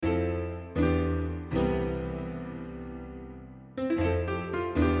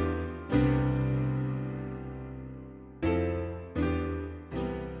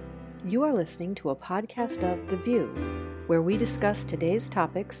You are listening to a podcast of The VUU, where we discuss today's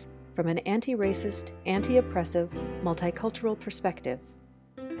topics from an anti-racist, anti-oppressive, multicultural perspective.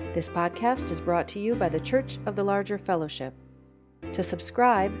 This podcast is brought to you by the Church of the Larger Fellowship. To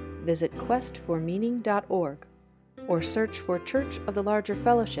subscribe, visit questformeaning.org or search for Church of the Larger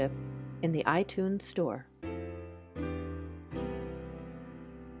Fellowship in the iTunes Store.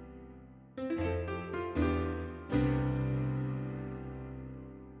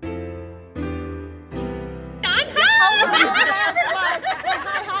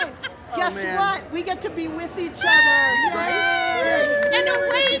 Guess what? We get to be with each other, right? And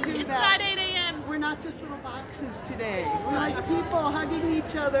awake! It's not 8 a.m. We're not just little boxes today. We're like people hugging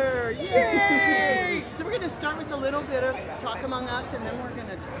each other. Yay! So we're going to start with a little bit of talk among us, and then we're going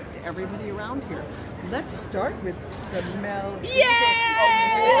to talk to everybody around here. Let's start with the Mel. Yay!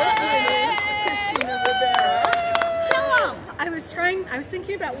 Christina Rivera. I was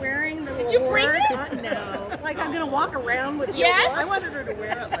thinking about wearing the Did you bring it? No. Like I'm going to walk around with Yes. the award. I wanted her to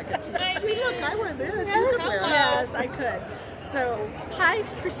wear it like a t-shirt. See, look, I wear this. Yes, You could wear it. yes, I could. So, hi,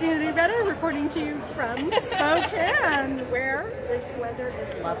 Christina Rivera, reporting to you from Spokane, where the weather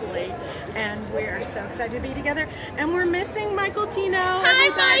is lovely, and we are so excited to be together. And we're missing Michael Tino. Hi,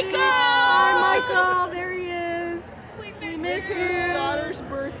 everybody. Michael! Hi, Michael. There he is. We miss It's you. his daughter's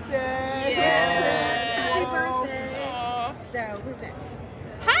birthday. Yes. Happy birthday. Aw. So, who's next?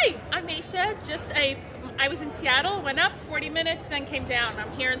 Hi, I'm Aisha. I was in Seattle, went up 40 minutes, then came down.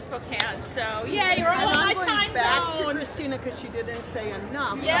 I'm here in Spokane. So, yeah, you're all And on my I'm going time back to zone. Christina because she didn't say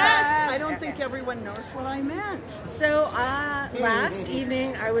enough. Yes. I don't think everyone knows what I meant. So last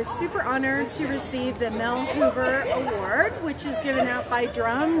evening, I was super honored to receive the Mel Hoover Award, which is given out by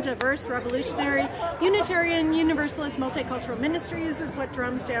DRUM, Diverse Revolutionary Unitarian Universalist Multicultural Ministries is what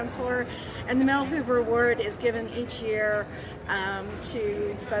DRUM stands for. And the Mel Hoover Award is given each year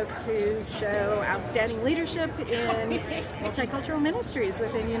to folks who show outstanding leadership in multicultural ministries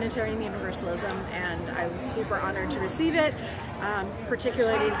within Unitarian Universalism, and I was super honored to receive it,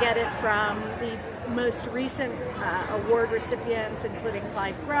 particularly to get it from the most recent award recipients, including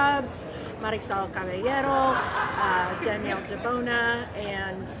Clyde Grubbs, Marisol Caballero, Danielle DeBona,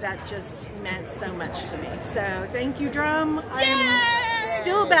 and that just meant so much to me. So thank you, DRUM. I'm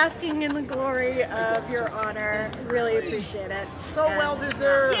still basking in the glory of your honor. Really appreciate it. So well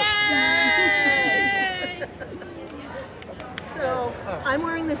deserved. Yay! So I'm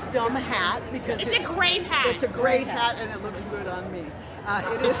wearing this dumb hat because It's a great hat. It's a great hat and it looks good on me.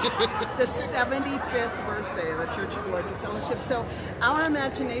 It is the 75th birthday of the Church of the Larger Fellowship. So our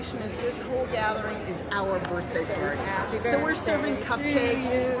imagination is this whole gathering is our birthday party. So we're serving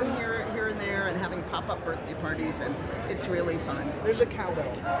cupcakes from here and there and having pop-up birthday parties, and it's really fun. There's a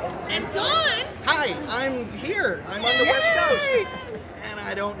cowbell. And Dawn! Hi, I'm here. I'm on the West Coast. And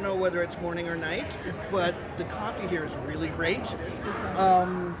I don't know whether it's morning or night, but the coffee here is really great.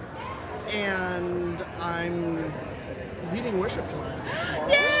 And I'm leading worship tomorrow.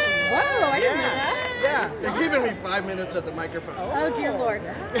 Yay! Whoa, I didn't know that. Yeah, they're giving me 5 minutes at the microphone. Oh, dear Lord.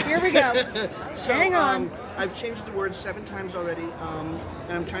 Here we go. So, Hang on. I've changed the words 7 times already, and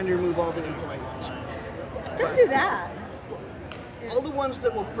I'm trying to remove all the impolite ones. Don't do that. All the ones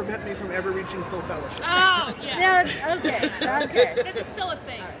that will prevent me from ever reaching full fellowship. Oh, yeah. No, okay. This is still a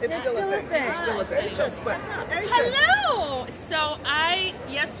thing. It's still a thing. It's still a thing. So, but, Hello! So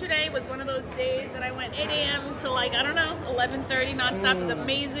yesterday was one of those days that I went 8 a.m. to 11:30 nonstop. It was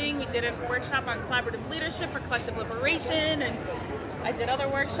amazing. We did a workshop on collaborative leadership for collective liberation, and I did other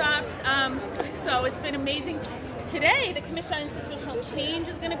workshops. So it's been amazing. Today, the Commission on Institutional Change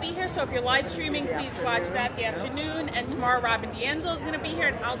is going to be here, so if you're live streaming, please watch that the afternoon. And tomorrow, Robin D'Angelo is going to be here,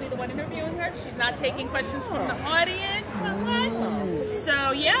 and I'll be the one interviewing her. She's not taking questions from the audience, but what?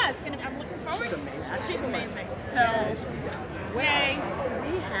 So yeah, it's going to be. I'm looking forward to it. She's amazing. So, yay!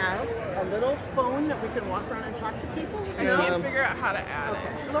 We have a little phone that we can walk around and talk to people. I can't figure out how to add it.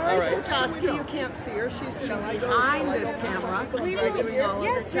 Lori All right. Satoski, you can't see her. She's sitting Shall I go? behind Shall I this go? camera. We will. Doing all of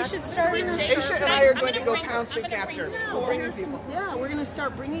Yes, the we tech. should start with Aisha and I are going to go pounce and capture. We'll bring you people. Yeah, we're going to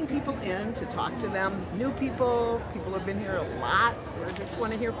start bringing people in to talk to them. New people who have been here a lot. We just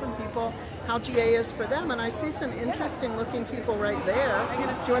want to hear from people how GA is for them. And I see some interesting looking people right there.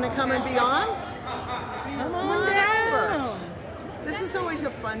 Do you want to come and be on? Come on down. This is always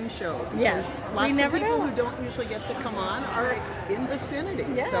a fun show. Yes, Lots we never of people know. who don't usually get to come on are in vicinity.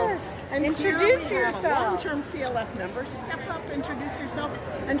 Yes. So, and here Introduce we have a yourself. long-term CLF member. Step up, introduce yourself,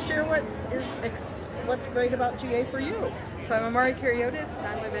 and share what's great about GA for you. So I'm Amari Kiriotis, and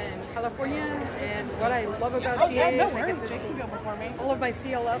I live in California, and what I love about GA is I get to see all of my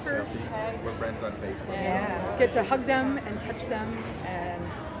CLFers. We're friends on Facebook. Yeah. Get to hug them and touch them, and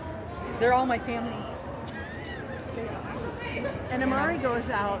They're all my family. And Amari goes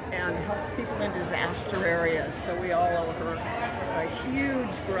out and helps people in disaster areas, so we all owe her a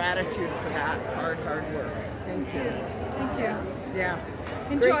huge gratitude for that hard work. Thank you. Thank you. Yeah.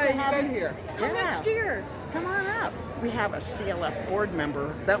 Enjoy. Great to have you here. Come next year. Come on up. We have a CLF board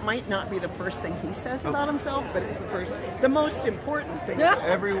member. That might not be the first thing he says about himself, but it's the most important thing.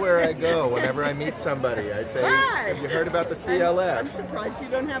 Everywhere I go, whenever I meet somebody, I say, Hi. have you heard about the CLF? I'm surprised you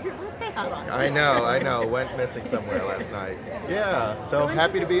don't have your birthday hat on. I know. Went missing somewhere last night. Yeah, so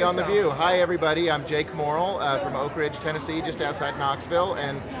happy to introduce be on The yourself. View. Hi, everybody. I'm Jake Morrill from Oak Ridge, Tennessee, just outside Knoxville,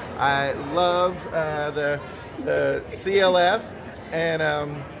 and I love the CLF,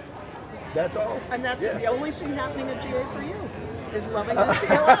 and that's all. And that's the only thing happening at GA for you, is loving the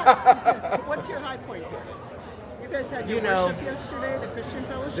CLF. What's your high point here? You guys had your worship yesterday, the Christian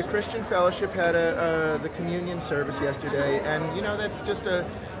Fellowship? The Christian Fellowship had the communion service yesterday, and that's just a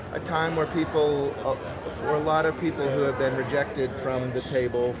time where people, for a lot of people who have been rejected from the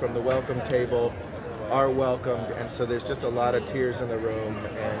table, from the welcome table, are welcomed, and so there's just a lot of tears in the room,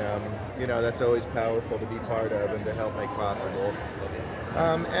 and that's always powerful to be part of and to help make possible.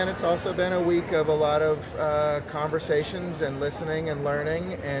 And it's also been a week of a lot of conversations and listening and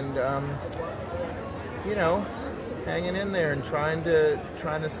learning, and hanging in there and trying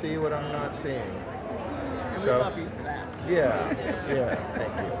to see what I'm not seeing. And we love you for that. Yeah.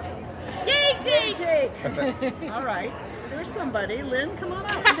 Thank you. Yay, Jake! All right. There's somebody. Lynn, come on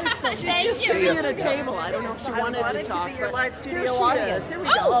up. She's Thank just you. sitting at a table. I don't know if she wanted to talk. to be your but live studio here she audience. is. Here we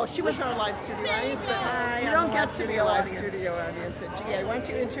go. Oh, she was our live studio audience, but you don't get to be a live studio audience at GA. Why don't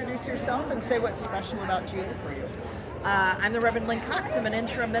you introduce yourself and say what's special about GA for you? I'm the Reverend Lynn Cox. I'm an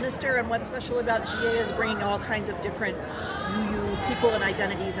interim minister, and what's special about GA is bringing all kinds of different VUU people and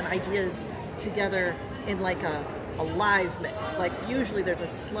identities and ideas together in like a live mix. Like usually there's a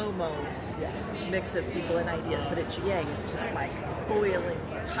slow-mo mix of people and ideas, but at GA it's just like boiling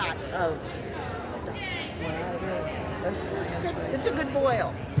pot of stuff. It's a good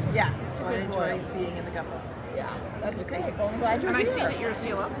boil. Yeah, so I enjoy being in the government. Yeah, that's great. Well, I'm glad you're And I here. see that you're a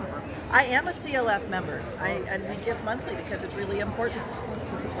CLF member. I am a CLF member, and we give monthly because it's really important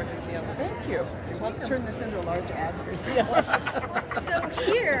to support the CLF. Thank you. We'll turn this into a large ad for CLF. So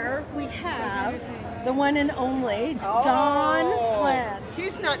here we have the one and only Dawn Plant.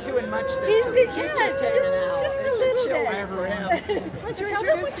 He's not doing much this week. He's just hanging out. just a It's little chill bit. week for him. Why don't you tell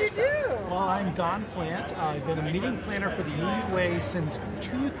them what you do? Well, I'm Don Plant. I've been a meeting planner for the UUA since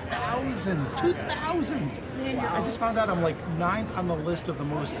 2000. 2000! Wow. I just found out I'm like 9th on the list of the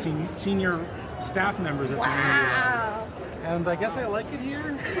most senior staff members at the UUA. And I guess I like it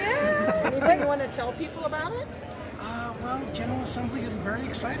here. Anything you want to tell people about it? Well, General Assembly is very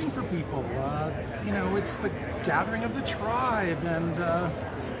exciting for people. It's the gathering of the tribe, and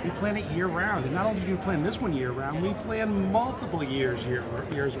we plan it year round. And not only do we plan this one year round, we plan multiple years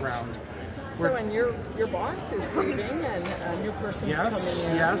round. So, and your boss is leaving, and a new person's coming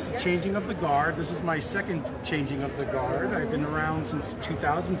in. Yes, changing of the guard. This is my second changing of the guard. I've been around since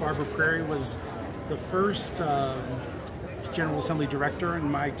 2000. Barbara Prairie was the first General Assembly director in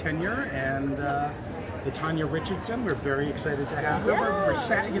my tenure, and Latanya Richardson, we're very excited to have her. We're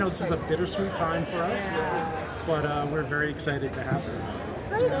sad, this is a bittersweet time for us, but we're very excited to have her.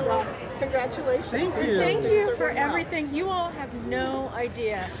 Great. Well, congratulations. Thank you. Thank you for everything. You all have no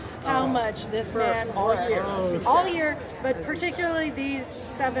idea how much this man works all year, but particularly these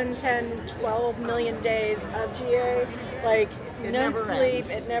 7, 10, 12 million days of GA. Like, no sleep,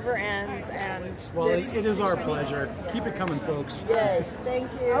 it never ends, and well, it is our pleasure. Keep it coming, folks. Yay.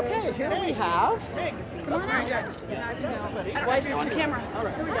 Thank you. Okay, here we have. Meg, Come on out. Why do you on camera? All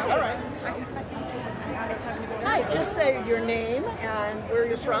right. All right. Hi, just say your name and where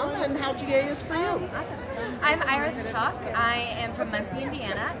you're from and how GA is for you. I'm Iris Chalk. I am from Muncie,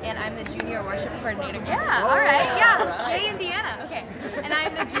 Indiana, and I'm the junior worship coordinator. Yeah, all right, yeah, yay, Indiana. Okay, and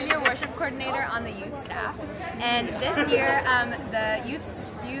I'm the junior worship coordinator on the youth staff. And this year, the youth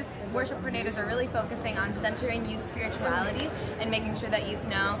worship coordinators are really focusing on centering youth spirituality and making sure that youth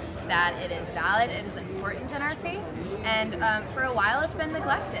know that it is valid, it is important in our faith, and for a while it's been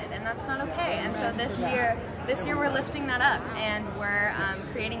neglected, and that's not okay. And so this year we're lifting that up, and we're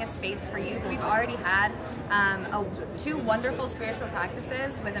creating a space for youth. We've already had 2 wonderful spiritual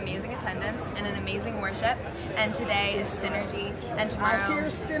practices with amazing attendance and an amazing worship, and today is Synergy, and tomorrow... I hear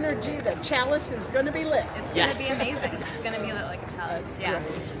Synergy, the chalice is going to be lit. It's going to be amazing. It's going to be lit like a chalice, yeah.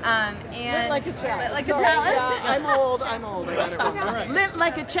 And lit like a chalice. Lit like Sorry, a chalice? Yeah, I'm old. I got it wrong. Lit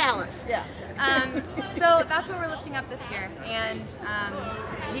like a chalice. Yeah. So that's what we're lifting up this year, and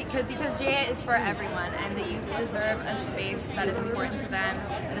because GA is for everyone, and the youth deserve a space that is important to them,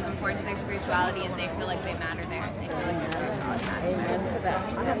 that is important to their spirituality, and they feel like they matter there, and they feel like their spirituality matters. Amen to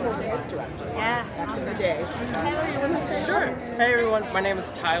that. I'm a program director. Yeah. Awesome. Day. Tyler, you want to say Sure. something? Hey everyone, my name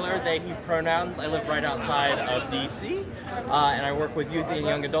is Tyler, they, he pronouns. I live right outside of DC, and I work with youth and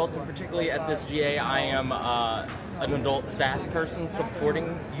young adults, and particularly at this GA, I am an adult staff person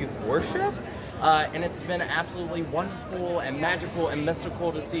supporting youth worship. And it's been absolutely wonderful and magical and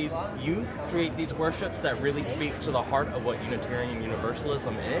mystical to see youth create these worships that really speak to the heart of what Unitarian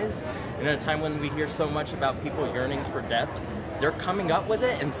Universalism is. And in a time when we hear so much about people yearning for death, they're coming up with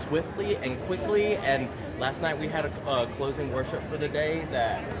it, and swiftly and quickly. And last night we had a closing worship for the day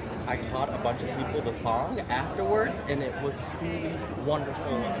that I taught a bunch of people the song afterwards, and it was truly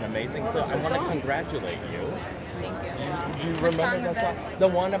wonderful and amazing. So I want to congratulate you. Thank you. You remember that song? The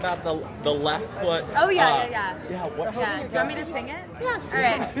one about the left foot? Oh yeah. Yeah, what? Yeah. Do you want me to sing it? Yes. All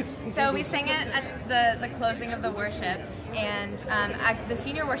right. So we sing it at the closing of the worship, and the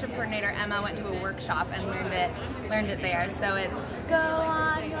senior worship coordinator Emma went to a workshop and learned it there. So it's go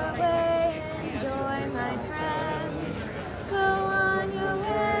on your way, enjoy my friends. Go on your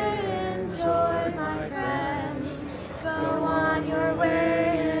way, enjoy my friends. Go on your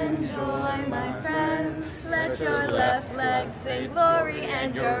way, enjoy my friends. Let your left leg say glory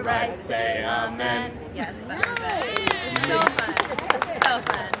and your right say amen. Yes, that was it. It's so fun. So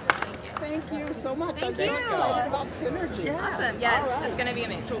fun. Thank you so much. Thank I'm so you. excited about synergy. Awesome. Yes, it's going to be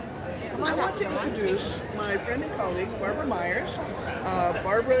amazing. So, I want to introduce my friend and colleague, Barbara Myers.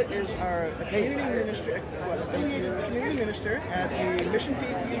 Barbara is our community minister, affiliated community minister at the Mission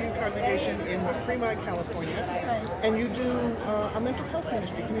Peak Union Congregation in Fremont, California. And you do a mental health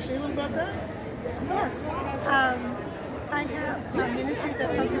ministry. Can you say a little about that? Yes. I have a ministry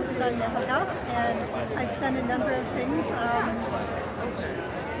that focuses on mental health, and I've done a number of things.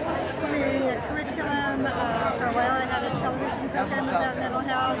 Creating a curriculum. For a while I had a television program about mental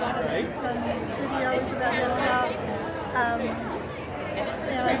health, some videos about mental health.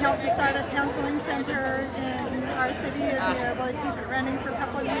 And I helped to start a counseling center in our city and been able to keep it running for a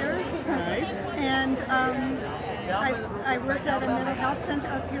couple of years. Nice. And I worked at a mental health center,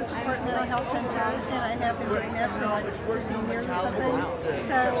 a peer support mental health center, and I have been doing that for like 14 years or something.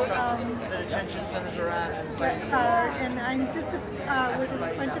 So, Detention centers are at. and I'm just with a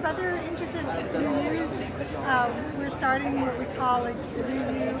bunch of other interested VUUs. We're starting what we call a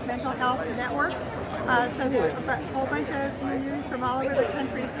VUU Mental Health Network. So a whole bunch of VUUs from all over the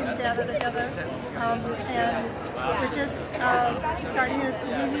country can gather together, and we're just starting at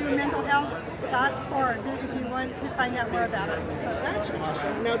VUUmentalhealth.org if you want to find out more about it. So That's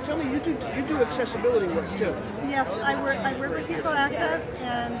awesome. Now tell me, you do accessibility work too. yes, I work with Equal Access,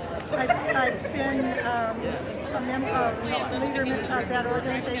 and I've been a leader of that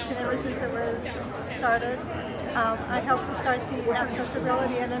organization ever since it was started. I helped to start the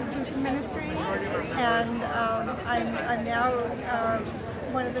accessibility and inclusion ministry, and I'm now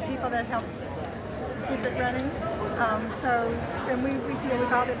one of the people that helps keep it running. And we deal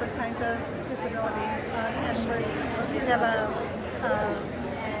with all different kinds of disabilities, and we have a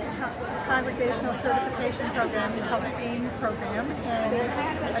congregational certification program called the AIM program, and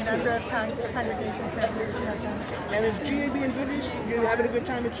a number of congregations have programs. And is GA being good? You having a good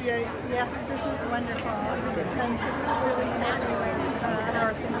time at GA? Yes, this is wonderful. I'm just really happy with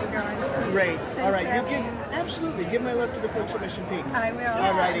how things are going. Great. Thanks All right. for having me. Absolutely. Give my love to the folks at Mission Peak. I will.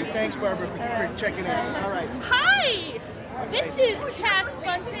 All righty. Thanks, Barbara, for checking in. All right. Hi! This is Cass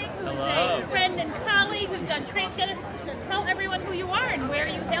Bunting, who's a friend and colleague. We've done trains together. Tell everyone who you are and where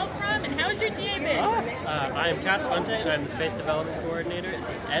you hail from and how's your GA been? I am Cass Bunting. I'm the Faith Development Coordinator at the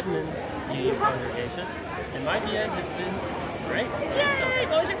Edmonds Union Congregation. And my GA has been great. Yay!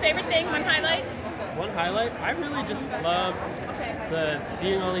 What was your favorite thing? One highlight? One highlight, I really just love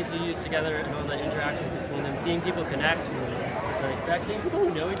seeing all these VUs together and all the interactions between them, seeing people connect and respect, seeing people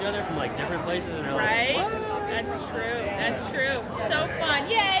who know each other from like different places and are Right? like, what? That's true. That's true. So fun.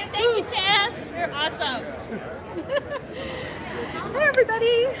 Yay! Thank you, Cass. You're awesome. Hi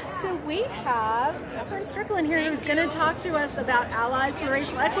everybody! So we have Catherine Strickland here who's going to talk to us about Allies for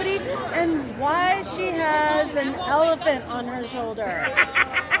Racial Equity and why she has an elephant on her shoulder.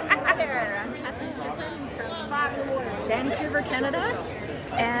 Hi there, I'm Catherine Strickland from Vancouver, Canada,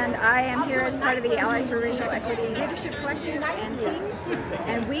 and I am here as part of the Allies for Racial Equity Leadership Collective and team,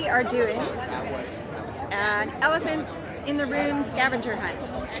 and we are doing an elephant in the room scavenger hunt.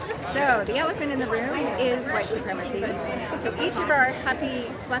 So the elephant in the room is white supremacy. So each of our happy,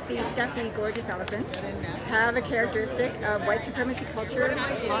 fluffy, stuffy, gorgeous elephants have a characteristic of white supremacy culture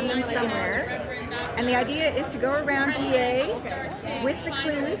on them somewhere. And the idea is to go around GA with the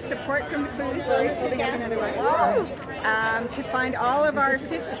clues, support from the clues, Lori's holding up another one, to find all of our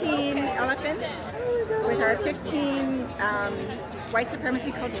 15 elephants with our 15 white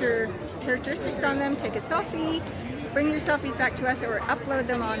supremacy culture characteristics on them, take a selfie, bring your selfies back to us or upload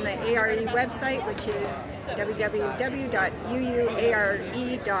them on the ARE website, which is www.uuare.org.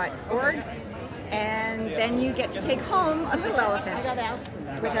 And then you get to take home a little elephant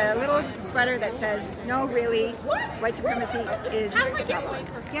with a little sweater that says, "No, really, white supremacy is the problem."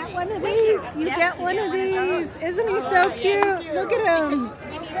 Get one of these. You get one of these. Isn't he so cute? Look at him.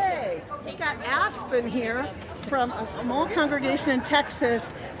 Okay, we got Aspen here from a small congregation in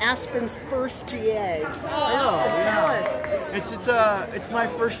Texas, Aspen's first GA. Aspen, tell us. It's my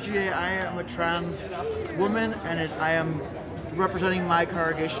first GA. I am a trans woman, and I am representing my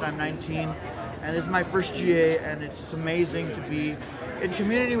congregation. I'm 19, and it's my first GA, and it's just amazing to be in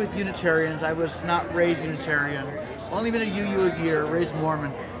community with Unitarians. I was not raised Unitarian, only been a UU a year, raised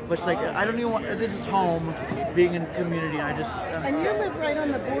Mormon. But it's like, I don't even want, this is home, being in community, and I just... and you live right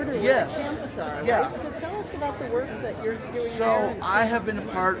on the border where the campus are, right? So tell us about the work that you're doing there. So I have been a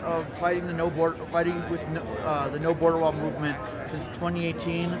part of fighting the No Border Wall movement since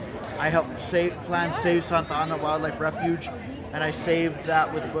 2018. I helped plan Save Santa Ana Wildlife Refuge, and I saved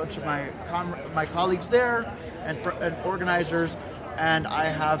that with a bunch of my colleagues there and organizers. And I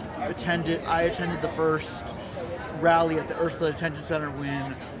attended the first rally at the Ursula Detention Center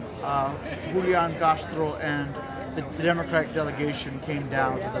when Julian Castro and the Democratic delegation came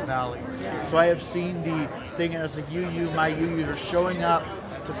down to the valley. So I have seen the thing as a UU, my UUs are showing up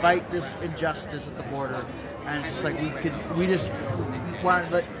to fight this injustice at the border. And it's just like we just want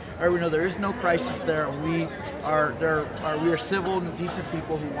to let everyone know there is no crisis there. We are civil and decent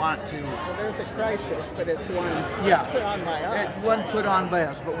people who want to. Well, there's a crisis, but it's one put on by us. It's one put on by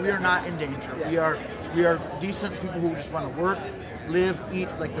us, but we are not in danger. Yeah. We are decent people who just want to work, live, eat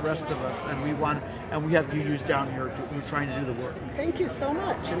like the rest of us, and we have UUs down here who are trying to do the work. Thank you so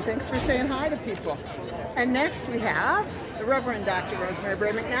much, and thanks for saying hi to people. And next we have the Reverend Dr. Rosemary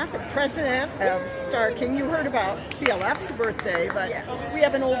Bray McNabb, president of Star King. You heard about CLF's birthday, but we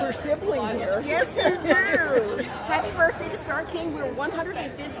have an older sibling here. Yes, we do. Happy birthday to Star King. We're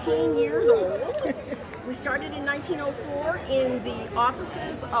 115 years old. We started in 1904 in the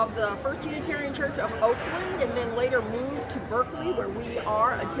offices of the First Unitarian Church of Oakland, and then later moved to Berkeley, where we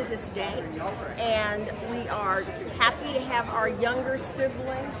are to this day. And we are happy to have our younger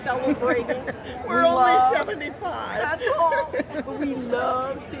siblings celebrating. We're only 75. That's all. But we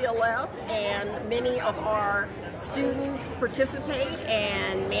love CLF, and many of our students participate,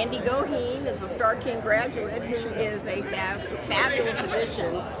 and Mandy Goheen is a Star King graduate who is a fabulous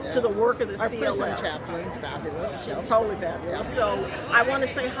addition to the work of the our CLF. prison chaplain, fabulous. She's totally fabulous. So I want to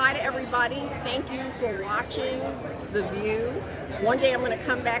say hi to everybody. Thank you for watching The View. One day I'm going to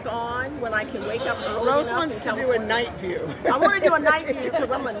come back on when I can wake up early Rose enough wants to do a night view. I want to do a night view because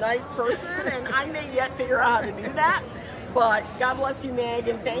I'm a night person, and I may yet figure out how to do that. But God bless you, Meg,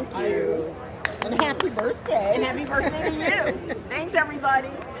 and thank you. And happy birthday. And happy birthday to you. Thanks,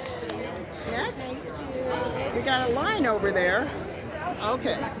 everybody. Next, we got a line over there.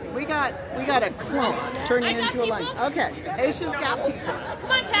 Okay, we got a clone turning into a line. Okay, Aisha's got people.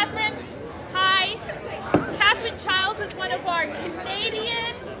 Come on, Catherine. Hi. Catherine Childs is one of our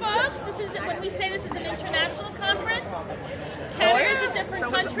Canadian folks. This is when we say this is an international conference. Canada is a different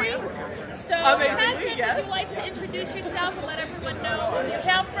country. So, Catherine, would you like to introduce yourself and let everyone know where you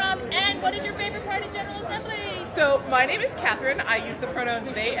hail from, and what is your favorite part of General Assembly? So, my name is Catherine. I use the pronouns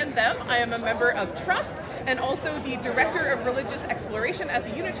they and them. I am a member of Trust and also the Director of Religious Exploration at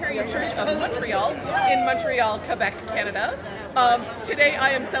the Unitarian Church of Montreal in Montreal, Quebec, Canada. Today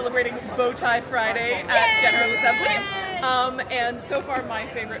I am celebrating Bow Tie Friday at General Assembly. And so far my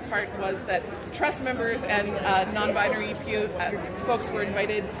favorite part was that Trust members and non-binary folks were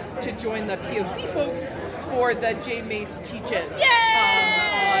invited to join the POC folks for the J. Mace teach-in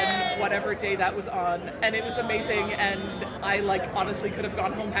on whatever day that was on, and it was amazing, and I honestly could have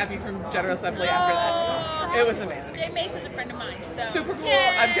gone home happy from General Assembly after that. It was amazing. Jay Mace is a friend of mine. So. Super cool.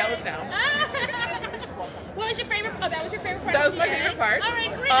 Yay! I'm jealous now. What was your favorite? Oh, that was your favorite part. That was my favorite part. All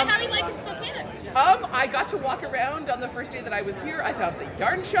right, great. How are you liking Spokane? I got to walk around on the first day that I was here. I found the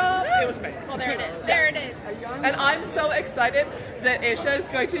yarn shop. It was amazing. Well, there it is. There it is. And I'm so excited that Aisha is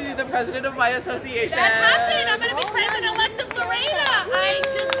going to be the president of my association. That happened. I'm going to be president-elect of Rivera. I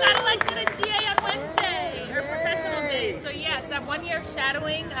just got elected a GA on Wednesday. of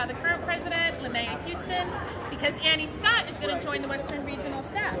shadowing the current president, Linnea Houston, because Annie Scott is going to join the Western Regional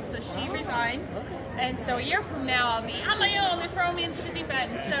staff. So she resigned. And so a year from now, I'll be on my own. They're throwing me into the deep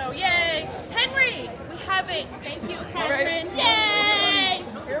end. So yay! Henry, we have it. Thank you, Catherine. Yay!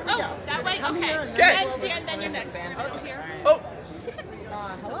 Oh, that way? Okay. And then you're next. Oh.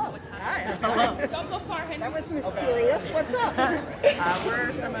 Hello. Hi. Don't go far, Henry. That was mysterious. What's up?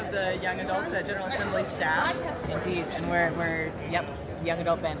 We're some of the young adults at General Assembly staff. Indeed, and we're young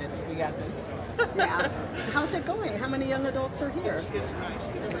adult bandits. We got this. Yeah. How's it going? How many young adults are here?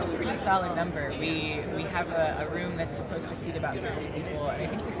 It's a pretty solid number. We have a room that's supposed to seat about 50 people, and I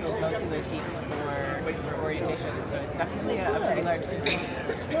think we filled most of those seats for orientation, so it's definitely a pretty large community.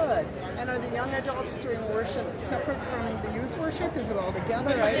 Good. And are the young adults doing worship separate from the youth worship? Is it all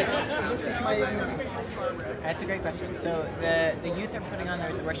together? This is my... That's a great question. So the youth are putting on,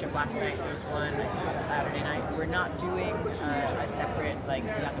 there was a worship last night, there was one, I think, on Saturday night. We're not doing a separate, young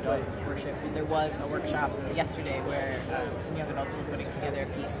adult worship, but there was a workshop yesterday where some young adults were putting together a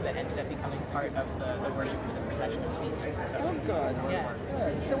piece that ended up becoming part of the worship for the procession of species. So, oh, good. Yeah.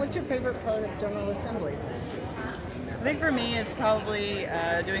 Good. So what's your favorite part of General Assembly? I think for me it's probably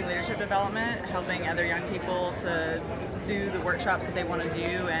doing leadership development, helping other young people to do the workshops that they want to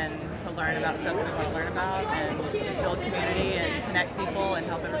do and to learn about stuff that they want to learn about and just build community and connect people and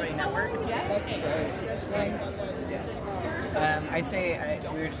help everybody network. That's great. I'd say,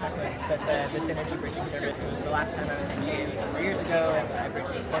 we were just talking about this, but the Synergy Bridging Service was the last time I was in GA. It was 4 years ago, and I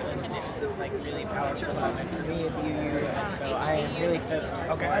bridged in Portland, and it was this really powerful moment for me as a UU, and so I am really stoked.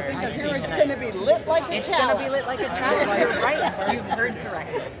 Okay, I think it's going to be lit like a chalice. It's going to be lit like a chalice. You're right. You've heard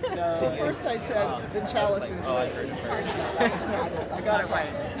correctly. So first I said the chalice is lit. I got it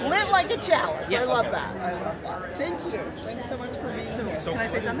right. Lit like a chalice. Yeah. I love that. Thank you. Thanks so much for being here. Can I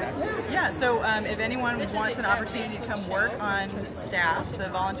say something? Yeah, so if anyone wants an opportunity to come work on staff, the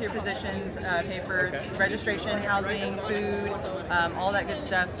volunteer positions pay for registration, housing, food, all that good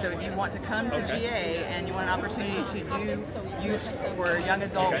stuff. So if you want to come to GA and you want an opportunity to do youth or young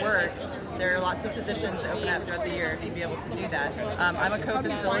adult work, there are lots of positions that open up throughout the year to be able to do that. I'm a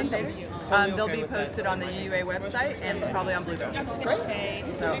co-facilitator. They'll be posted on the UUA website and probably on Bluebill.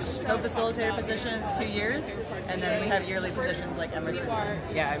 So co-facilitator positions, 2 years, and then we have yearly positions like Emerson.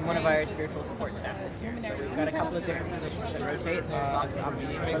 Yeah, I'm one of our spiritual support staff this year. So we've got a couple of different positions that rotate, and there's lots of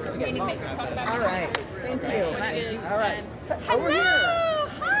opportunities for folks to get involved. All right. Thank you. All right. Hello!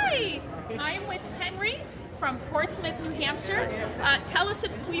 Hi! I am with Henry from Portsmouth, New Hampshire. Tell us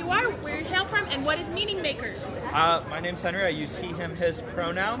who you are, where you hail from, and what is Meaning Makers? My name's Henry. I use he, him, his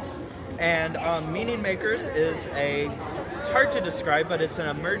pronouns. And Meaning Makers is it's hard to describe, but it's an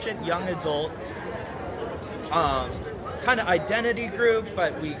emergent young adult kind of identity group,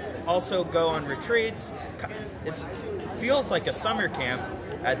 but we also go on retreats. It feels like a summer camp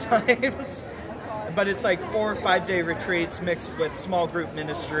at times, but it's like 4 or 5 day retreats mixed with small group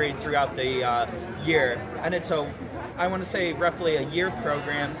ministry throughout the year. And it's I want to say roughly a year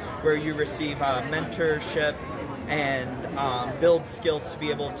program where you receive mentorship and build skills to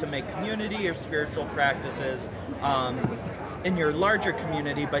be able to make community or spiritual practices in your larger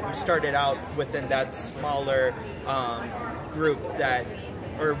community, but you started out within that smaller group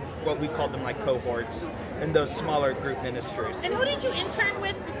or what we call them cohorts in those smaller group ministries. And who did you intern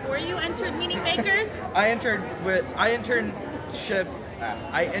with before you entered Meaning Makers? I interned with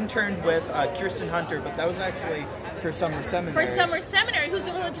Kirsten Hunter, but that was actually for summer seminary. For summer seminary, who's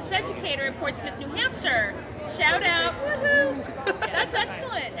the religious educator in Portsmouth, New Hampshire. Shout out, woohoo! That's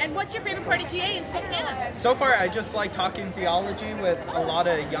excellent. And what's your favorite part of GA in Spokane? So far, I just like talking theology with a lot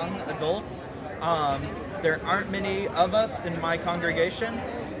of young adults. There aren't many of us in my congregation,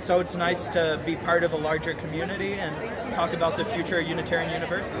 so it's nice to be part of a larger community and talk about the future of Unitarian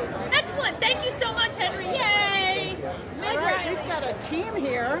Universalists. Excellent. Thank you so much, Henry. Yay! Meg Riley. We've got a team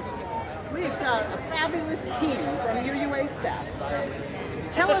here. We've got a fabulous team from UUA staff.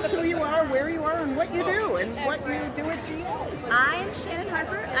 Tell us who you are, where you are, and what you do, and what you do at GA. I'm Shannon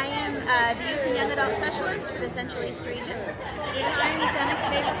Harper. I am the Youth and Young Adult Specialist for the Central East region. And I'm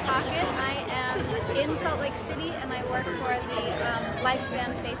Jenica Davis-Hawken. I am in Salt Lake City, and I work for the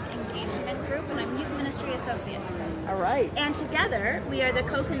Lifespan Faith Engagement Group, and I'm Youth Ministry Associate. All right. And together, we are the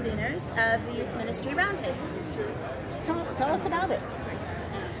co-conveners of the Youth Ministry Roundtable. Tell us about it.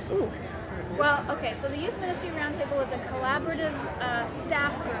 Ooh. Well, okay, so the Youth Ministry Roundtable is a collaborative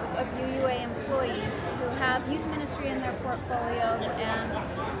staff group of UUA employees who have youth ministry in their portfolios,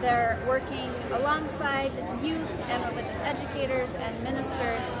 and they're working alongside youth and religious educators and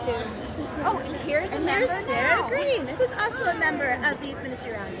ministers to... Oh, and here's a member there's Sarah now. Green, who's also a member of the Youth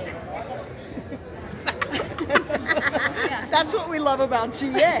Ministry Roundtable. Yeah. That's what we love about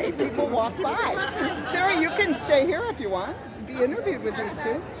GA. People walk by. Sarah, you can stay here if you want. Be interviewed with these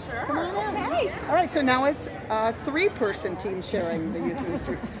two. Sure. Come on in. Okay. All right, so now it's a 3-person team sharing the youth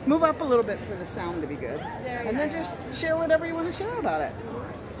ministry. Move up a little bit for the sound to be good. And then just share whatever you want to share about it.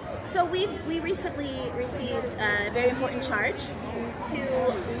 So we recently received a very important charge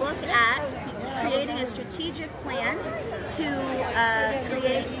to look at creating a strategic plan to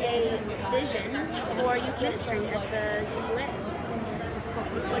create a vision for youth ministry at the UUA.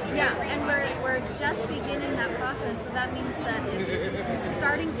 Yeah, and we're just beginning that process, so that means that it's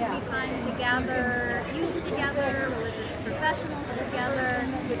starting to be time to gather youth together, religious professionals together,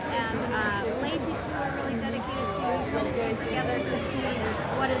 and lay people who are really dedicated to youth ministry together to see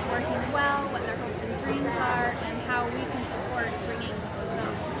what is working well, what their hopes and dreams are, and how we can support bringing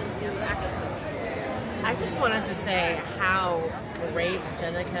those into action. I just wanted to say how great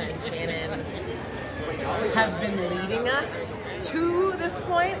Jenica and Shannon have been leading us to this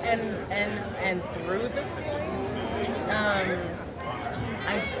point and through this point.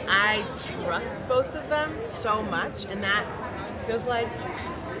 I trust both of them so much, and that feels like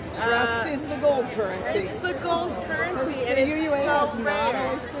Trust is the gold currency. It's the gold currency, and the it's UUA so has not rare.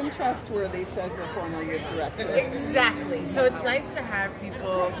 always been trustworthy, says the former youth director. Exactly. So it's nice to have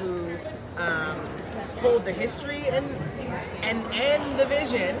people who hold the history and the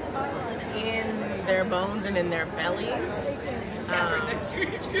vision in their bones and in their bellies. Well,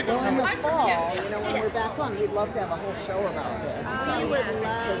 in the fall, when we're back on, we'd love to have a whole show about this. We would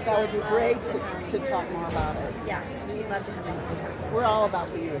love. That would be great to talk more about it. Yes, we'd love to have a time. We're all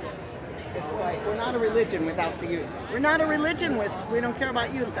about the youth. It's like we're not a religion without the youth. We're not a religion we don't care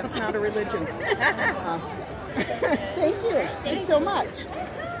about youth. That's not a religion. Thank you. Thanks so much.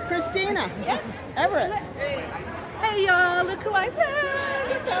 Christina. Yes. Everett. Hey y'all, look who I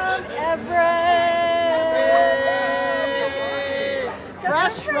found. Everett.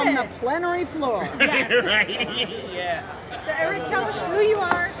 Fresh from the plenary floor. Yes. Right. Yeah. So Everett, tell us who you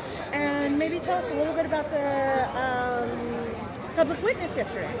are and maybe tell us a little bit about the public witness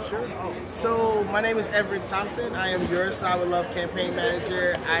yesterday. Sure. So my name is Everett Thompson. I am your Side with Love campaign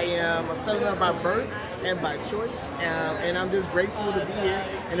manager. I am a Southerner by birth and by choice, and I'm just grateful to be here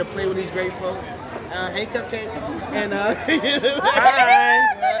and to play with these great folks. Hey, Cupcake. And Hi.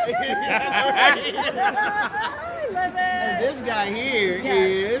 I love it. And this guy here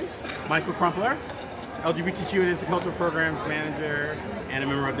is Michael Crumpler, LGBTQ and Intercultural Programs Manager, and a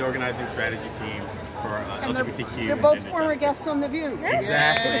member of the organizing strategy team for LGBTQ. They're both former guests on The View.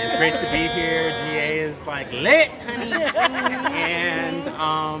 Exactly. It's great to be here. GA is like lit, honey. And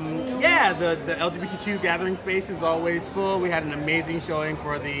yeah, the LGBTQ gathering space is always full. We had an amazing showing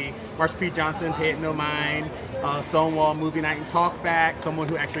for the Marsha P. Johnson Pay It No Mind Stonewall Movie Night and Talk Back. Someone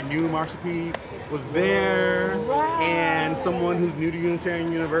who actually knew Marsha P. was there, and someone who's new to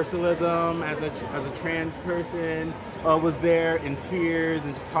Unitarian Universalism as a trans person was there in tears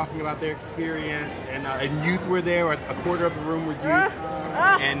and just talking about their experience. And youth were there, a quarter of the room were youth,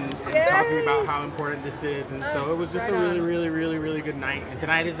 and talking about how important this is. And so it was just a really good night. And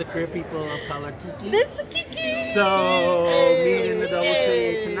tonight is the Queer People of Color Kiki. That's the Kiki. So meet in the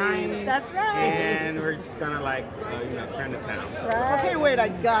DoubleTree tonight. That's right. And we're just gonna turn the town. Okay, wait, I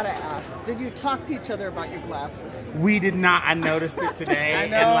gotta ask. Did you talk to each other about your glasses? We did not. I noticed it today. I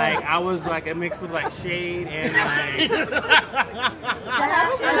know. And I was like a mix of shade and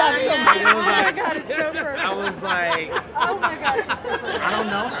Oh my god, it's so perfect. I was like, oh my gosh, it's so perfect. I don't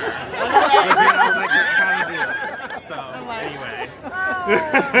know. But then I was like, this kind of deal. So anyway.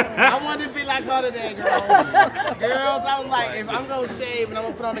 I wanted to be like her today, girls. Girls, I was like, if I'm gonna shave and I'm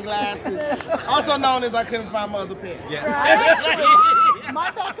gonna put on the glasses, also known as I couldn't find my other pair. Yeah.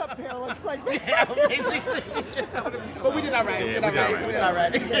 My backup pair looks like this. But we did all right. We did all right. We did all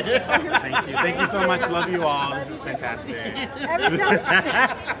right. Thank you. Thank you so much. Love you all. This is fantastic.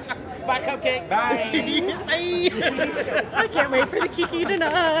 Bye, Cupcake. Bye. I can't wait for the Kiki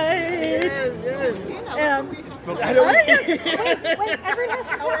tonight. Yes. Wait, Everett has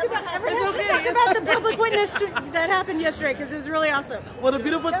to talk about the public witness that happened yesterday because it was really awesome. Well, the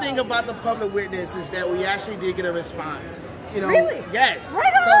beautiful thing about the public witness is that we actually did get a response. Really? Yes.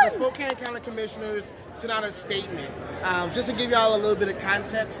 Right on. So the Spokane County Commissioners sent out a statement. Just to give y'all a little bit of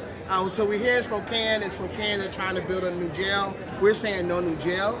context. So we're here in Spokane. In Spokane, they're trying to build a new jail. We're saying no new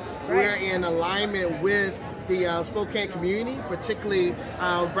jail. Right. We're in alignment with the Spokane community, particularly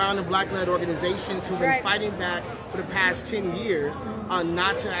brown and black-led organizations who've been fighting back for the past 10 years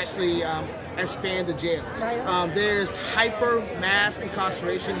not to actually expand the jail. There's hyper mass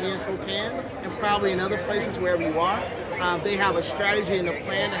incarceration here in Spokane and probably in other places wherever you are. They have a strategy and a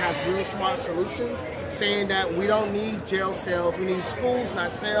plan that has real smart solutions, saying that we don't need jail cells. We need schools,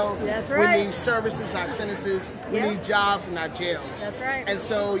 not cells. That's right. We need services, not sentences. We need jobs and not jails. That's right. And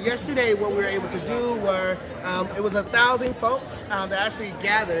so yesterday, what we were able to do were, it was 1,000 folks that actually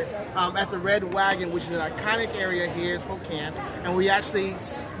gathered at the Red Wagon, which is an iconic area here in Spokane, and we actually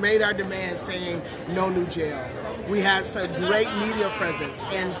made our demand saying no new jail. We had some great media presence,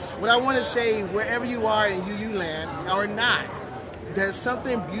 and what I want to say, wherever you are in UU land or not, there's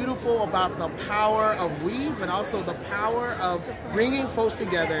something beautiful about the power of we, but also the power of bringing folks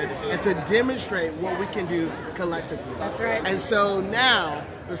together and to demonstrate what we can do collectively. That's right. And so now,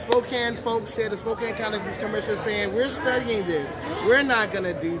 the Spokane folks said, the Spokane County Commissioner saying, we're studying this. We're not going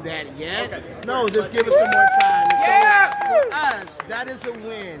to do that yet. No, just give us some more time. And so for us, that is a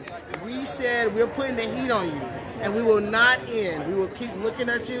win. We said we're putting the heat on you. And we will not end. We will keep looking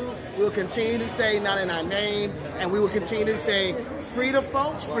at you. We will continue to say, not in our name. And we will continue to say, free the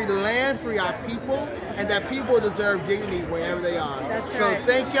folks, free the land, free our people. And that people deserve dignity wherever they are. That's so right.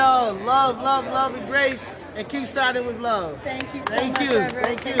 thank y'all. Love, love, love, and grace. And keep starting with love. Thank you so Thank much, you. Reverend.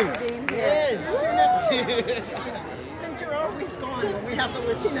 Thank you. Thanks for being here. Yes. Since you're always gone when we have the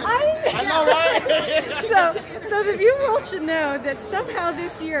Latinos. I know, right? So the VUU world should know that somehow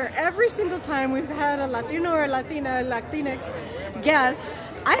this year, every single time we've had a Latino or Latina, Latinx guest,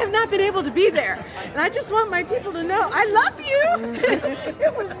 I have not been able to be there. And I just want my people to know, I love you.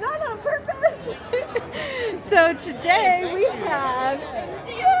 It was not on purpose. So today we have...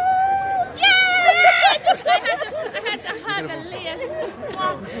 I had to hug Elias.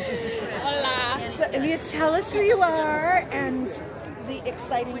 Hola. So Elias, tell us who you are and the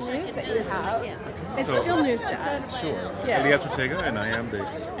exciting news that you have. It's So- still news to us. Sure. Yes. Elias Ortega, and I am the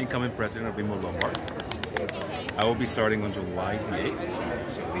incoming president of VUU Lombard. I will be starting on July the 8th.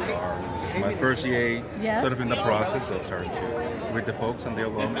 So this is my first year Yes. sort of in the process of starting to meet the folks and their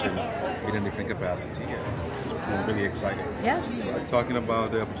alums in a different capacity. And so I'm really excited. Yes. Talking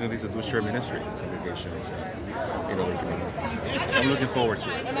about the opportunities to do shared ministry in segregations in other communities. I'm looking forward to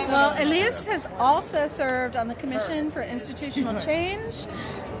it. Well, Elias has also served on the Commission for Institutional Change,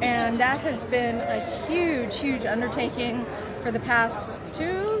 and that has been a huge, huge undertaking for the past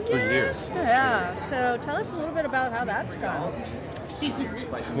 2 years. Yeah. So tell us a little bit about how that's gone.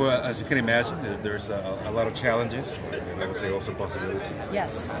 Well, as you can imagine, there's a lot of challenges, and I would say also possibilities.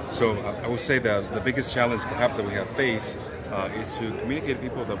 Yes. So I would say that the biggest challenge perhaps that we have faced is to communicate to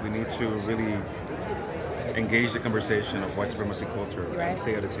people that we need to really engage the conversation of white supremacy culture and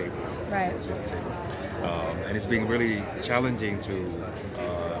stay at the table. Right. Stay at the table. And it's been really challenging to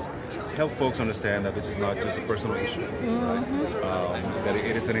help folks understand that this is not just a personal issue, that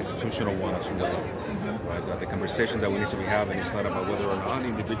it is an institutional one as well. Right? That the conversation that we need to be having is not about whether or not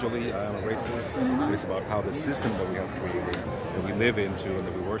individually I am a racist, but it's about how the system that we have created, that we live into and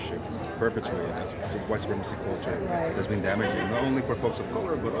that we worship, perpetuate as white supremacy culture has been damaging, not only for folks of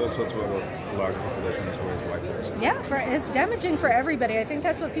color, but also to our larger population as well as white folks. Yeah, it's damaging for everybody. I think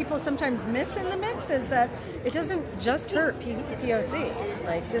that's what people sometimes miss in the mix, is that it doesn't just hurt POC.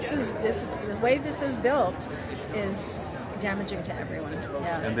 Like this is the way this is built is damaging to everyone.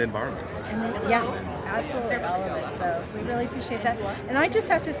 Yeah. And the environment. Absolutely, all of it. So we really appreciate that. And I just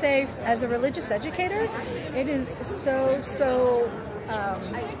have to say, as a religious educator, it is so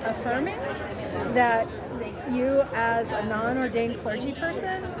affirming that you, as a non-ordained clergy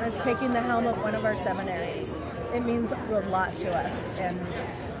person, is taking the helm of one of our seminaries. It means a lot to us, and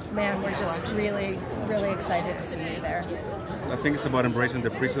man, we're just really, really excited to see you there. I think it's about embracing the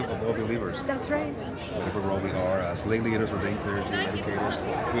priesthood of all believers. That's right. Whatever role we are, as lay leaders, ordained clergy, educators,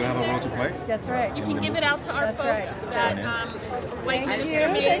 we have a role to play. That's right. You can give it out to our folks that Thank you.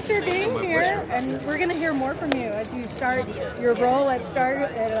 Thanks for being here. And we're going to hear more from you as you start your role at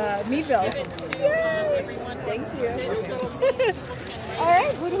Meadville. Yay! Thank you. All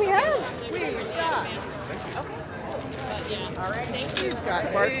right, who do we have? We've got. All right, thank you. We've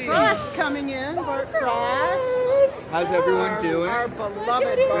got Bart Frost coming in. Bart Frost. How's everyone doing? Our beloved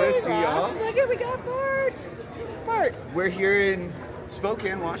Bart Good to see y'all. Frost. Look at, we got Bart. Bart. We're here in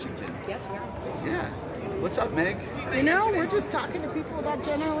Spokane, Washington. Yes, we are. Yeah. What's up, Meg? You know, we're just talking to people about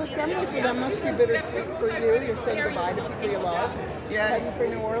General Assembly. So that must be bittersweet for you. You're saying goodbye to people you love. Yeah. Heading for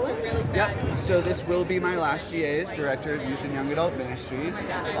New Orleans? Yep. So this will be my last GA as Director of Youth and Young Adult Ministries,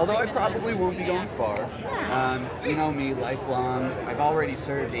 although I probably won't be going far. You know me, lifelong. I've already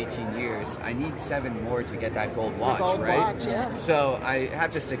served 18 years. I need 7 more to get that gold watch, right? Watch, yeah. So I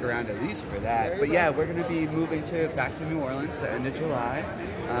have to stick around at least for that. But yeah, we're going to be moving back to New Orleans the end of July,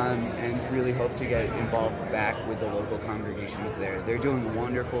 and really hope to get involved back with the local congregations there. They're doing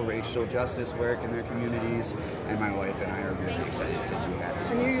wonderful racial justice work in their communities, and my wife and I are really excited to do that as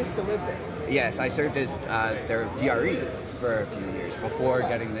well. And you used to live there? Yes, I served as their DRE for a few years before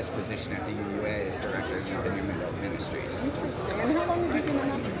getting this position at the UUA as Director of Youth and Young Adult Ministries. Interesting. And how long have you been in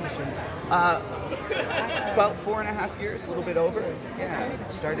that position? About 4.5 years, a little bit over. Yeah,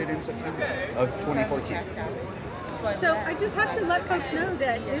 started in September of 2014. So I just have to let folks know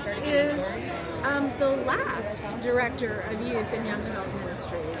that this is the last Director of Youth and Young Adult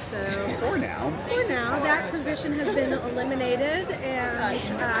Ministries. So For now, that position has been eliminated, and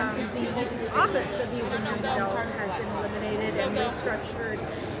the Office of Youth and Young Adult has been eliminated and restructured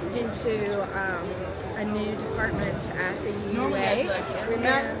into a new department at the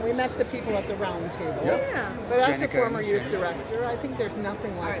UUA. We met the people at the round table. Yep. Yeah. But as a Jenica former and youth Shannon. director, I think there's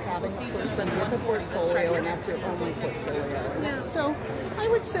nothing like having a person with a portfolio, and that's your only portfolio. Yeah. So I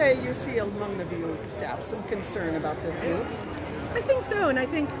would say you see among the VUU staff some concern about this move. I think so, and I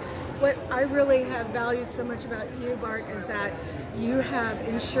think what I really have valued so much about you, Bart, is that you have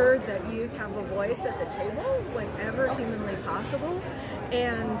ensured that youth have a voice at the table whenever humanly possible.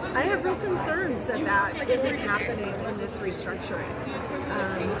 And I have real concerns that that isn't happening in this restructuring.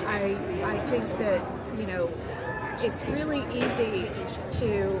 I think that, you know, it's really easy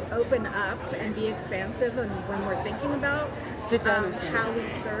to open up and be expansive when we're thinking about how we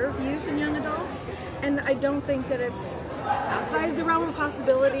serve youth and young adults. And I don't think that it's outside the realm of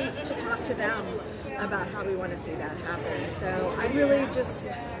possibility to talk to them about how we want to see that happen. So I really just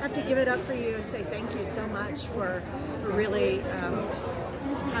have to give it up for you and say thank you so much for really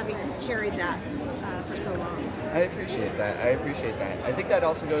having carried that for so long. I appreciate that. I think that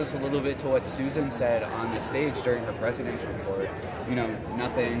also goes a little bit to what Susan said on the stage during her president's report. You know,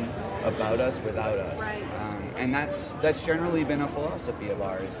 nothing about us without us. Right. And that's generally been a philosophy of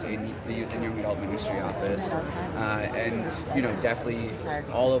ours in the Youth and Young Adult Ministry Office. And, you know, definitely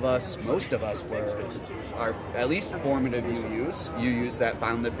all of us, most of us are at least formative UUs that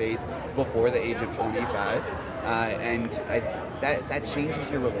found the faith before the age of 25. And that changes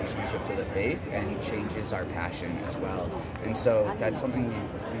your relationship to the faith and changes our passion as well. And so that's something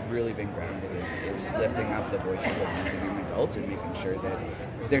we've really been grounded in, is lifting up the voices of youth and young adults and making sure that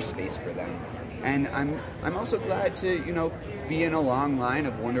there's space for them. And I'm also glad to, you know, be in a long line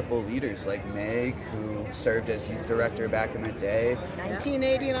of wonderful leaders like Meg, who served as youth director back in the day.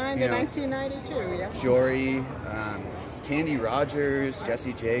 1989 to 1992, yeah. Jory, Tandy Rogers,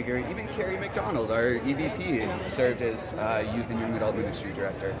 Jesse Jager, even Carrie McDonald, our EVP, served as Youth and Young Adult Ministry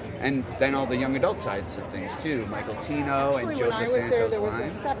Director. And then all the young adult sides of things too, Michael Tino and Joseph Santos. When I was there was a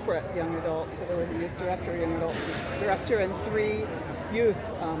separate young adult, so there was a youth director, young adult director, and 3 youth.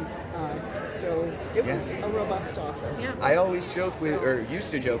 So it was a robust office. Yeah. I always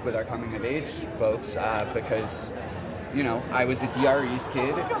used to joke with our coming of age folks because, you know, I was a DRE's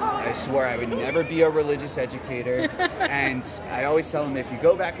kid. I swore I would never be a religious educator. And I always tell them, if you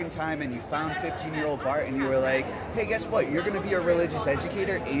go back in time and you found 15-year-old Bart and you were like, hey, guess what? You're going to be a religious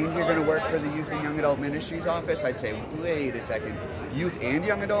educator and you're going to work for the Youth and Young Adult Ministries office. I'd say, wait a second. Youth and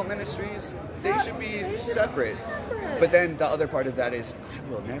Young Adult Ministries? They should be separate. But then the other part of that is,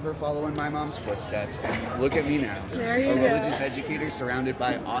 I will never follow in my mom's footsteps. And look at me now. There you a go. religious educator surrounded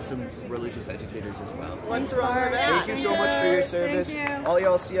by awesome religious educators as well. What's wrong with that? Thank you so much for your service. Thank you. All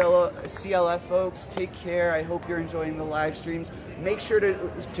y'all CLF folks, take care. I hope you're enjoying the live streams. Make sure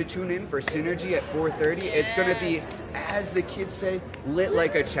to tune in for Synergy at 4:30. It's going to be, as the kids say, lit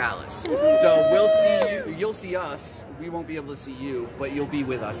like a chalice. So we'll see you. You'll see us. We won't be able to see you, but you'll be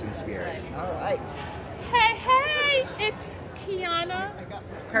with us in spirit. All right. Hey, it's Kiana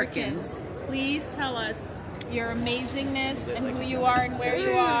Perkins. Please tell us your amazingness and who you are and where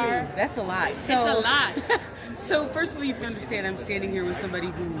you are. That's a lot. It's a lot. So first of all, you have to understand I'm standing here with somebody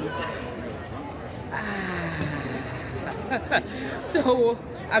who...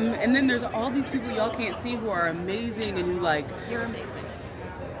 and then there's all these people y'all can't see who are amazing and who like... You're amazing.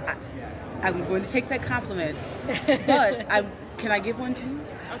 I'm going to take that compliment, but can I give one too?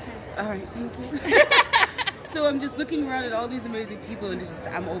 Okay. All right, thank you. So I'm just looking around at all these amazing people and it's just,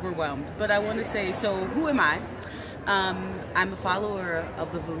 I'm overwhelmed. But I want to say, so who am I? I'm a follower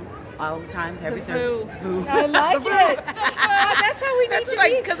of the VUU all the time, every VUU. VUU. I like it. That's how we need to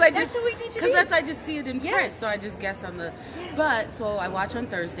be. Because I just see it in print, so I just guess on the. But so I watch on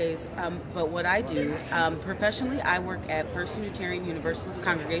Thursdays. But what I do professionally, I work at First Unitarian Universalist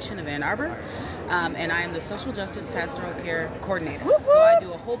Congregation of Ann Arbor, and I am the Social Justice Pastoral Care Coordinator. So I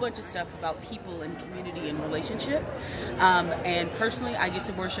do a whole bunch of stuff about people and community and relationship. And personally, I get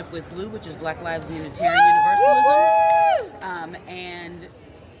to worship with Blue, which is Black Lives Unitarian Universalism, and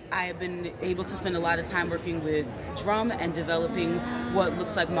I have been able to spend a lot of time working with Drum and developing what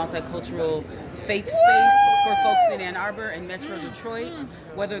looks like multicultural faith space for folks in Ann Arbor and Metro Detroit,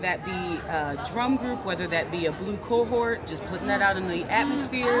 whether that be a Drum group, whether that be a Blue cohort, just putting that out in the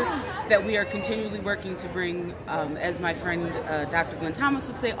atmosphere, that we are continually working to bring, as my friend Dr. Glenn Thomas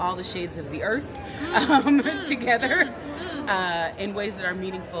would say, all the shades of the earth together in ways that are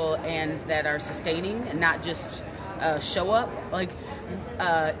meaningful and that are sustaining and not just show up. Like,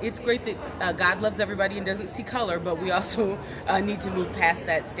 it's great that God loves everybody and doesn't see color, but we also need to move past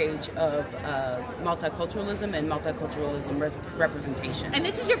that stage of multiculturalism and multiculturalism representation. And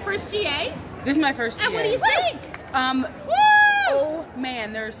this is your first GA? This is my first GA. And what do you think? Oh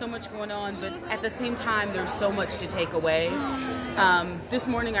man, there's so much going on, but at the same time, there's so much to take away. This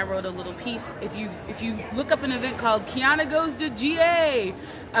morning I wrote a little piece. If you look up an event called Kiana Goes to GA,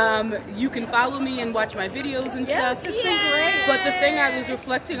 you can follow me and watch my videos and stuff. It's been great. But the thing I was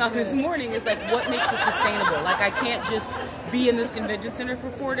reflecting on this morning is like, what makes it sustainable? Like, I can't just be in this convention center for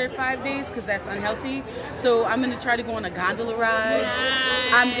 4 to 5 days because that's unhealthy. So I'm gonna try to go on a gondola ride.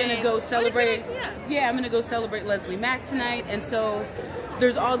 I'm gonna go celebrate. Yeah, I'm gonna go celebrate Leslie Mack tonight, and so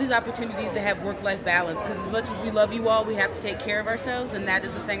there's all these opportunities to have work-life balance, because as much as we love you all, we have to take care of ourselves, and that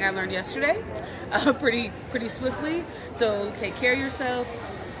is the thing I learned yesterday pretty swiftly. So take care of yourself,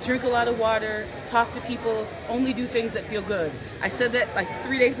 drink a lot of water, talk to people, only do things that feel good. I said that like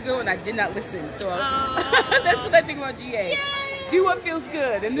 3 days ago and I did not listen, so that's what I think about GA. Yay! Do what feels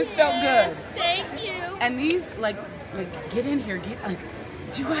good, and this felt good. Thank you. And these, like get in here,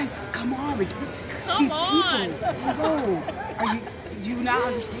 you guys, come on, these people. So, do you not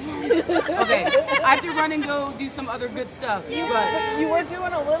understand? Okay, I have to run and go do some other good stuff. But you were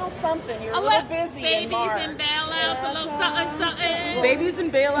doing a little something. You're a little busy. Babies and bailouts, a little something. Babies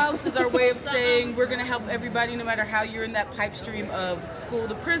and bailouts is our way of saying we're going to help everybody, no matter how you're in that pipe stream of school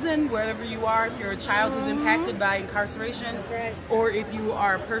to prison, wherever you are. If you're a child who's impacted by incarceration, or if you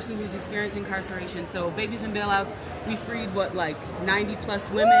are a person who's experiencing incarceration. So babies and bailouts, we freed 90 plus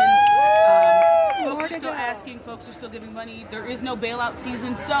women. Folks are still asking, folks are still giving money. There is no bailout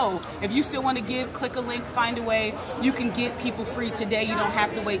season, so if you still want to give, click a link, find a way. You can get people free today. You don't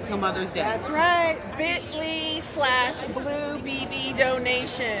have to wait till Mother's Day. That's right. bit.ly/BlueBB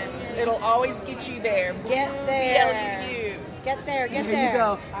donations. It'll always get you there. Get there. BLUU. Get there. There you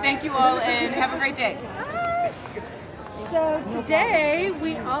go. Thank you all, and have a great day. So today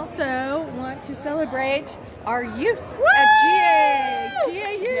we also want to celebrate our youth at GA.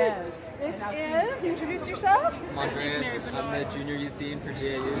 GA Youth. Yes. This is, introduce yourself. I'm Andreas. I'm the junior youth dean for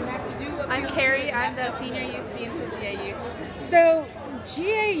GA Youth. I'm Carrie. I'm the senior youth dean for GA Youth. So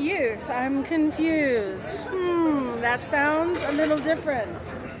GA Youth, I'm confused. That sounds a little different.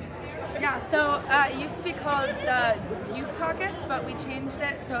 Yeah, so it used to be called the Youth Caucus, but we changed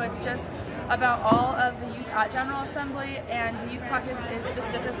it, so it's just about all of the youth at General Assembly, and the Youth Caucus is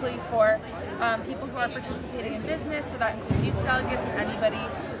specifically for people who are participating in business, so that includes youth delegates and anybody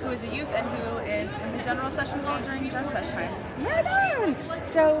who is a youth and who is in the general session hall during Gen Sesh time. Right on!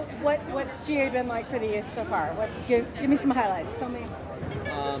 So what's GA been like for the youth so far? Give me some highlights, tell me.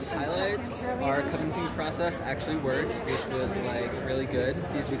 Highlights, our convincing process actually worked, which was really good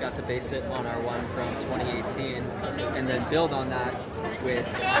because we got to base it on our one from 2018 and then build on that with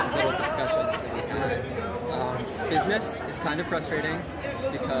little discussions that we had. Business is kind of frustrating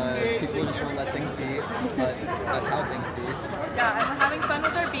because people just want to let things be, but that's how things be. Yeah, and we're having fun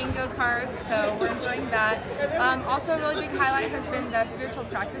with our bingo cards, so we're enjoying that. Also, a really big highlight has been the spiritual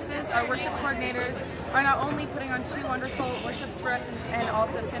practices. Our worship coordinators are not only putting on 2 wonderful worships for us and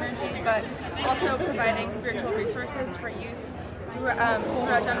also Synergy, but also providing spiritual resources for youth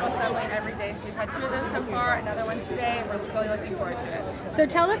throughout General Assembly and every day. So we've had 2 of those so far, another one today, and we're really looking forward to it. So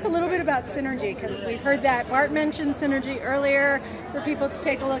tell us a little bit about Synergy, because we've heard that Bart mentioned Synergy earlier for people to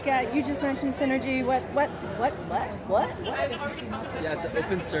take a look at. You just mentioned Synergy. What? Yeah, it's an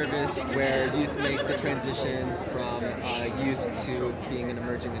open service where youth make the transition from youth to being an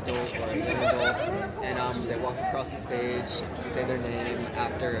emerging adult or a young adult, and they walk across the stage, say their name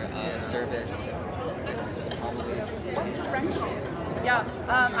after service, and just some homilies. Yeah,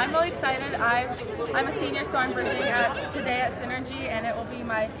 I'm really excited. I'm a senior, so I'm bridging today at Synergy, and it will be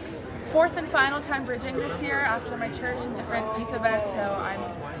my fourth and final time bridging this year after my church and different youth events, so I'm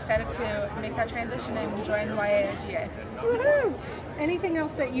excited to make that transition and join YA at GA. Woohoo! Anything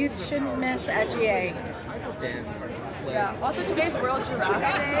else that youth shouldn't miss at GA? Dance. Yeah. Also, today's World Giraffe Day,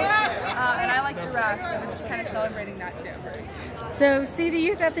 and I like giraffes, so we're just kind of celebrating that too. So see the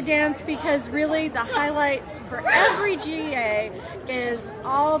youth at the dance, because really the highlight for every GA is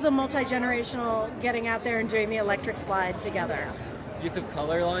all the multi-generational getting out there and doing the electric slide together. Youth of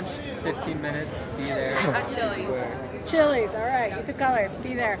Color launch, 15 minutes, be there. At Chili's. Chili's, all right, Youth of Color,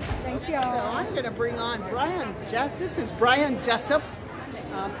 be there. Thanks, y'all. So I'm going to bring on Brian. This is Brian Jessup.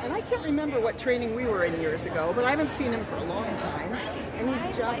 And I can't remember what training we were in years ago, but I haven't seen him for a long time. And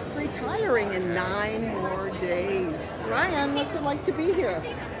he's just retiring in 9 more days. Brian, what's it like to be here?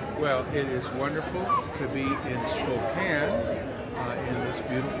 Well, it is wonderful to be in Spokane, in this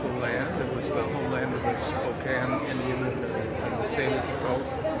beautiful land. It was the homeland of the Spokane Indian and the Salish folk.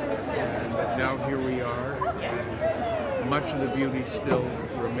 And now here we are. And much of the beauty still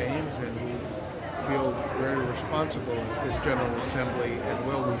remains, and we feel very responsible at this General Assembly, and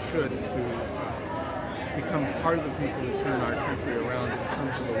well we should, to become part of the people who turn our country around in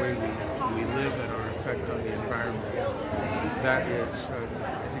terms of the way we live and our effect on the environment. That is, I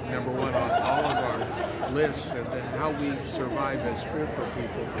think, number one on all of our lists, and then how we survive as spiritual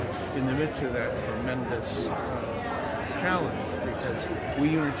people in the midst of that tremendous challenge, because we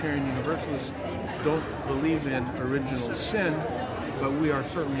Unitarian Universalists don't believe in original sin, but we are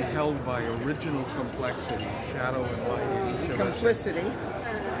certainly held by original complexity, shadow and light in each of us. Complicity.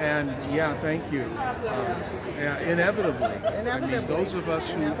 And yeah, thank you. Inevitably. I mean, those of us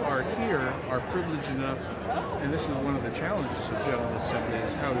who are here are privileged enough, and this is one of the challenges of General Assembly,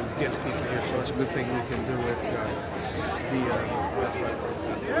 is how to get people here. So it's a good thing we can do it,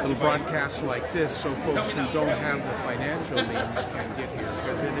 little broadcasts like this, so folks who don't have the financial means can get here,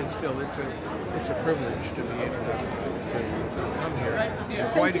 because it is still, it's a privilege to be able to come here.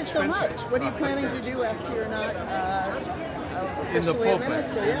 Thank you so much. What are you planning to do after you're not in the pulpit?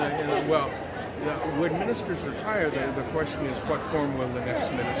 Minister, Well, when ministers retire, the question is, what form will the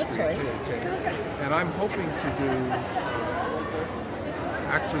next ministry take? And I'm hoping to do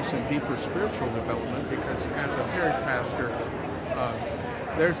actually some deeper spiritual development, because as a parish pastor,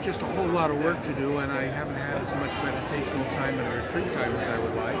 there's just a whole lot of work to do, and I haven't had as much meditational time and retreat time as I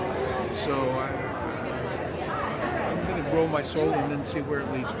would like. So I'm going to grow my soul and then see where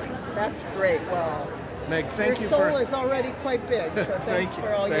it leads me. That's great. Well, Meg, thank you your soul for... is already quite big, so thanks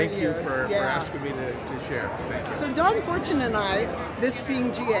for all your years. Thank you for asking me to share. Thank you. So Dawn Fortune and I, this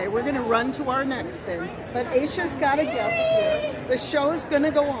being GA, we're going to run to our next thing, but Aisha's got a guest here. The show is going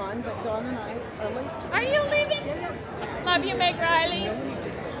to go on, but Dawn and I are late. Are you leaving? Love you, Meg Riley.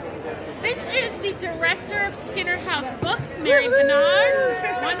 This is the director of Skinner House Books, Mary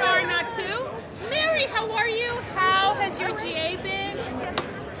Bernard. 1 R, not 2. Mary, how are you? How has your GA been?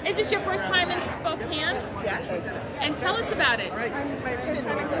 Is this your first time in Spokane? Yes. And tell us about it. My first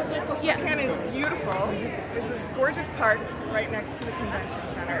time in Spokane. Well, Spokane is beautiful. There's this gorgeous park right next to the convention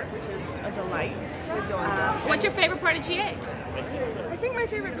center, which is a delight. What's your favorite part of GA? I think my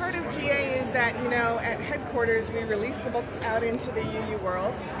favorite part of GA is that, you know, at headquarters we release the books out into the UU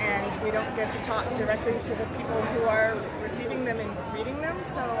world, and we don't get to talk directly to the people who are receiving them and reading them,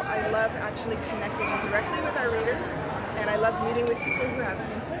 so I love actually connecting directly with our readers, and I love meeting with people who have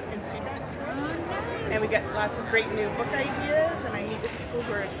input and feedback for us. And we get lots of great new book ideas, and I meet with people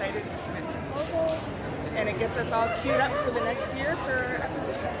who are excited to submit proposals, and it gets us all queued up for the next year for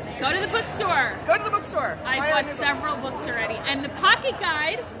acquisitions. Go to the bookstore. Go to the bookstore. I bought several books already. And the pocket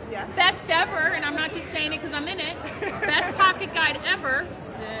guide, best ever, and I'm not just saying it because I'm in it, best pocket guide ever.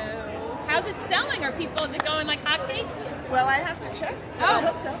 So, how's it selling? Is it going like hotcakes? Well, I have to check. Oh. I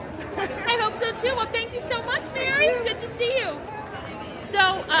hope so. I hope so too. Well, thank you so much, Mary. Good to see you.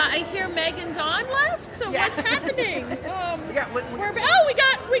 So, I hear Meg and Dawn left. So, what's happening? We got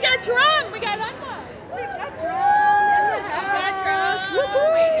drum. We got Emma. We got drum in the house. Is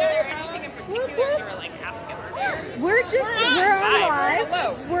there anything in particular you were like asking earlier? We're on live.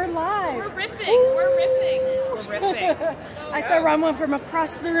 We're live. We're riffing. We're riffing. I saw Ramon from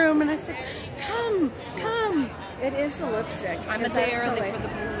across the room, and I said, "Come." It is the lipstick. I'm a day early for the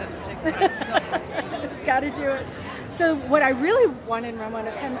blue lipstick, but I still have to do it. Got to do it. So what I really wanted Ramon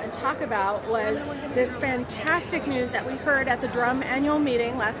to come and talk about was this fantastic news that we heard at the Drum annual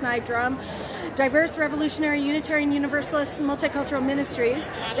meeting last night. Drum, Diverse Revolutionary Unitarian Universalist Multicultural Ministries,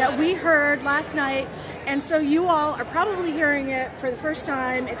 that we heard last night. And so you all are probably hearing it for the first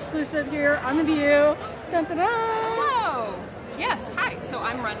time, exclusive here on The VUU. Dun, dun, dun. Hello. Yes, hi. So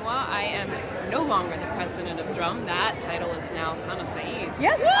I'm Renwa. I am no longer the president of Drum. That title is now Sana Saeed's.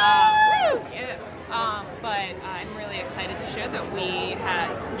 Yes. But I'm really excited to share that we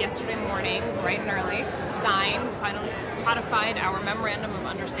had yesterday morning, bright and early, finally codified our memorandum of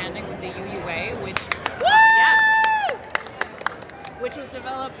understanding with the UUA, which was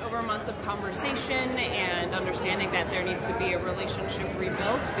developed over months of conversation and understanding that there needs to be a relationship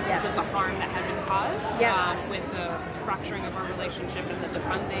rebuilt because of the harm that had been caused with the fracturing of our relationship and the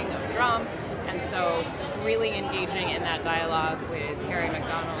defunding of Drum. And so really engaging in that dialogue with Carrie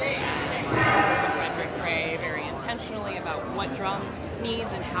McDonald and Susan Frederick Gray very intentionally about what Drum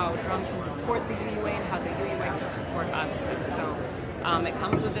needs and how Drum can support the UUA and how the UUA can support us. And so it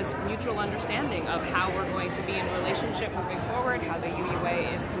comes with this mutual understanding of how we're going to be in relationship moving forward, how the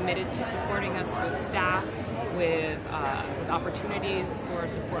UUA is committed to supporting us with staff, with opportunities for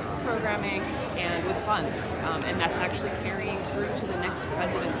support for programming, and with funds. And that's actually carrying through to the next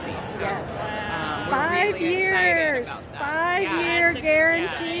presidency. So we're 5 really years, excited about that. 5-year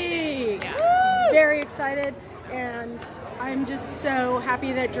guarantee. Woo! Very excited, and I'm just so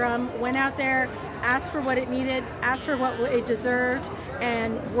happy that Drum went out there, asked for what it needed, asked for what it deserved,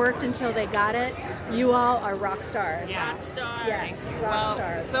 and worked until they got it. You all are rock stars. Yeah, stars. Yes, Thank you. rock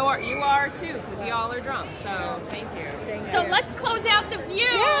stars. So you are too, because y'all are Drum. So thank you. So let's close out the view.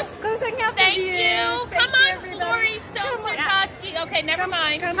 Yes, closing out the view. Thank you. Come on, Lori Stone-Sertoski. Okay, never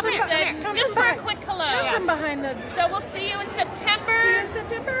mind. Come She here. said, Come just from for a behind. quick hello. Come from behind the... So we'll see you in September. See you in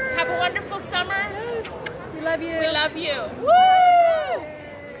September. Have a wonderful summer. We love you. We love you. Woo!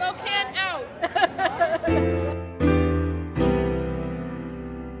 Spokane out.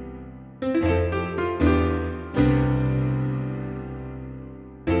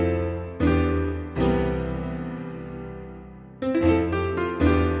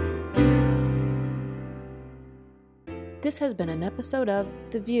 This has been an episode of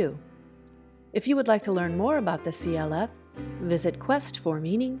The View. If you would like to learn more about the CLF, visit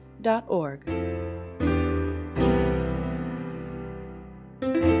questformeaning.org.